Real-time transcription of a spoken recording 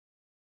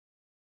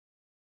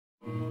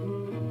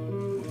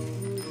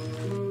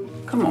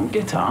Come on,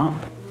 get up.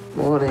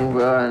 Morning,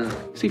 Brian.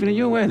 Stephen, are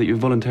you aware that you've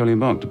voluntarily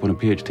embarked upon a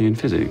PhD in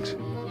physics?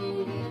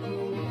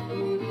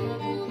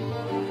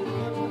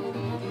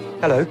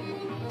 Hello.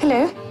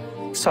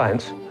 Hello.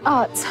 Science.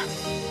 Arts.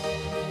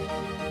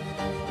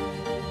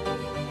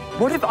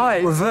 What if I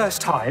reverse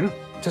time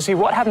to see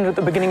what happened at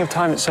the beginning of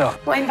time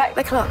itself? Wind back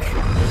the clock.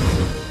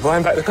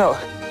 Wind back the clock.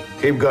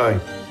 Keep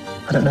going.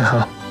 I don't know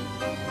how.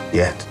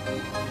 Yet.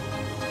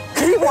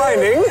 Keep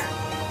winding.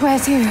 Where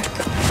to?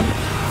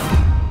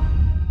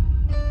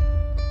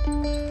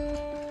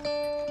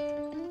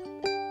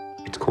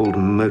 It's called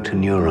motor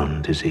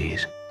neuron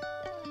disease.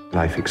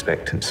 Life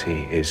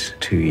expectancy is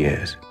 2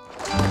 years.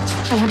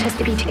 I want us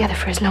to be together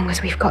for as long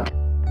as we've got.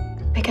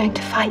 We're going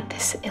to fight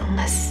this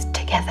illness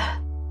together.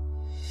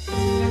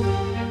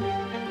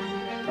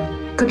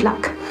 Good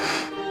luck.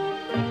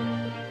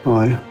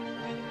 Why?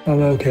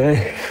 I'm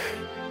okay.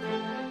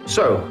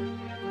 So,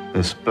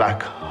 this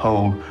black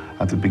hole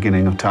at the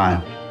beginning of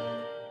time.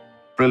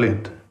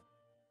 Brilliant.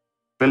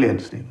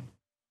 Brilliant, Stephen.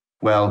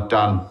 Well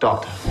done,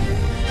 Doctor.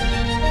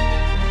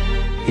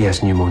 He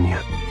has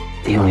pneumonia.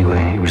 The only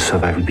way he will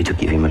survive will be to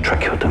give him a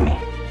tracheotomy.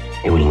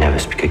 He will never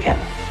speak again.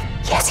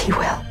 Yes, he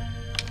will.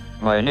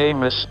 My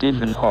name is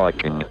Stephen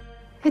Hawking.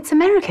 It's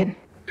American.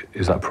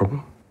 Is that a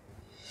problem?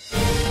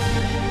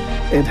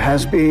 It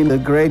has been a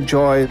great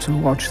joy to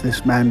watch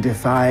this man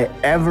defy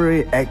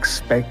every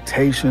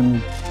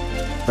expectation,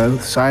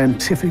 both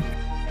scientific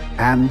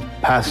and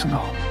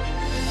personal.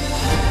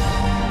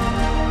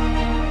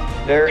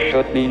 There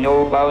should be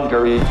no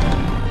boundary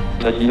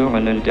to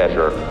human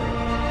endeavor.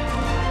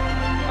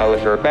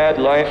 However bad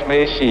life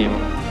may seem,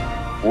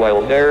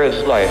 while there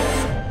is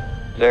life,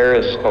 there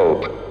is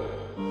hope.